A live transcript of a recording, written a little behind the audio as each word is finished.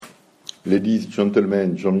Ladies,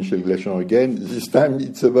 gentlemen, Jean-Michel Glachan again. This time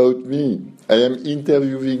it's about me. I am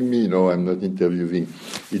interviewing me. No, I'm not interviewing.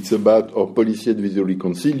 It's about our policy advisory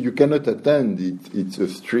council. You cannot attend it. It's a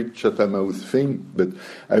strict Chatham House thing, but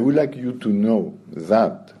I would like you to know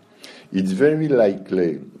that it's very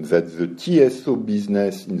likely that the TSO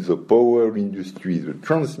business in the power industry, the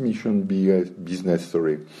transmission business,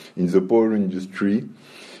 in the power industry,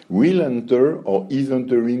 will enter or is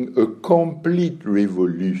entering a complete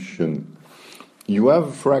revolution. You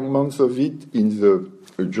have fragments of it in the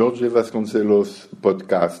Jorge Vasconcelos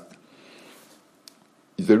podcast.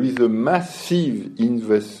 There is a massive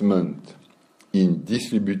investment in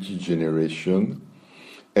distributed generation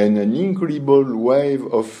and an incredible wave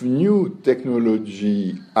of new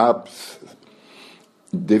technology, apps,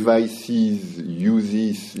 devices,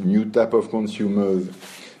 uses, new type of consumers.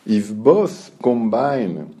 If both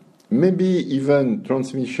combine, maybe even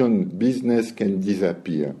transmission business can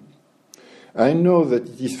disappear. I know that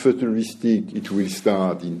it is futuristic, it will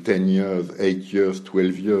start in 10 years, 8 years,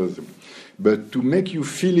 12 years. But to make you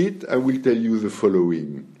feel it, I will tell you the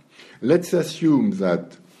following. Let's assume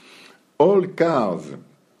that all cars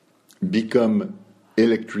become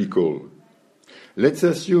electrical. Let's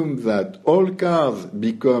assume that all cars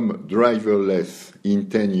become driverless in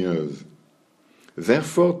 10 years.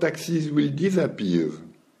 Therefore, taxis will disappear.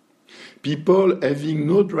 People having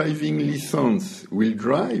no driving license will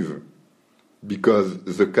drive because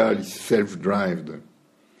the car is self-driven.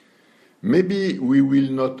 Maybe we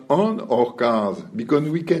will not own our cars because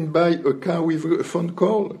we can buy a car with a phone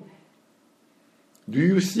call. Do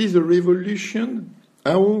you see the revolution?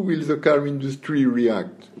 How will the car industry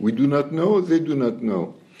react? We do not know, they do not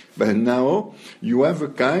know. But now you have a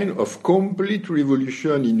kind of complete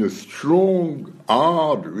revolution in a strong,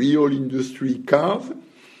 hard, real industry cars.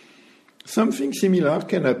 Something similar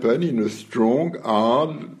can happen in a strong,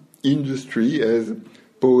 hard industry as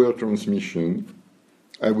power transmission.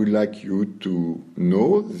 I would like you to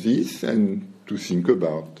know this and to think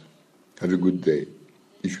about. Have a good day.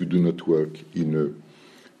 If you do not work in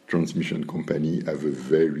a transmission company, have a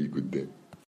very good day.